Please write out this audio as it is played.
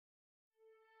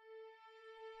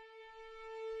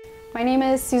My name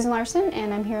is Susan Larsen,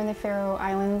 and I'm here in the Faroe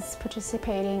Islands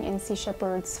participating in Sea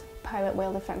Shepherd's pilot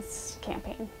whale defense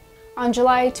campaign. On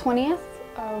July 20th,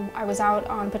 I was out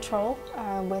on patrol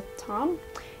with Tom.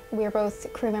 We are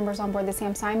both crew members on board the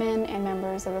Sam Simon and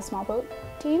members of the small boat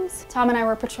teams. Tom and I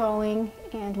were patrolling,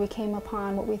 and we came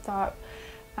upon what we thought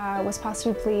was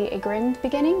possibly a grind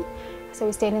beginning. So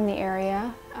we stayed in the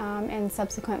area, and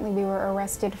subsequently we were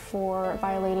arrested for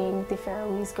violating the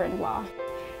Faroese grind law.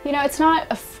 You know, it's not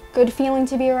a good feeling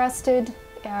to be arrested,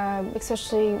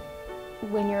 especially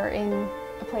when you're in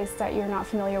a place that you're not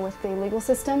familiar with the legal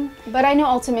system. But I know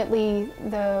ultimately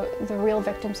the real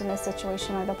victims in this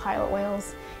situation are the pilot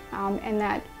whales, and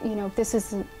that, you know, this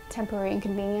is a temporary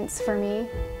inconvenience for me,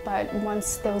 but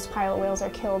once those pilot whales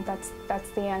are killed, that's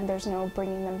the end. There's no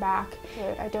bringing them back.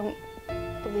 I don't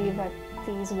believe that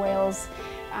these whales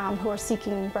who are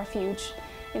seeking refuge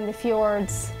in the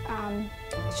fjords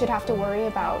should have to worry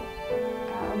about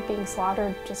being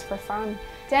slaughtered just for fun.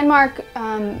 Denmark,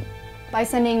 by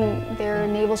sending their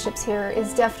naval ships here,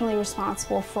 is definitely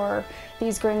responsible for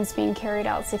these grinds being carried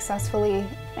out successfully.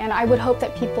 And I would hope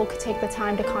that people could take the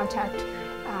time to contact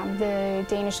the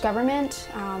Danish government,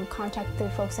 contact the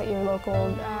folks at your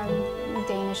local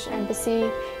Danish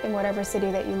embassy in whatever city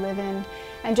that you live in,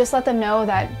 and just let them know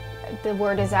that the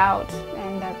word is out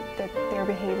and that their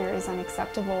behavior is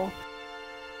unacceptable.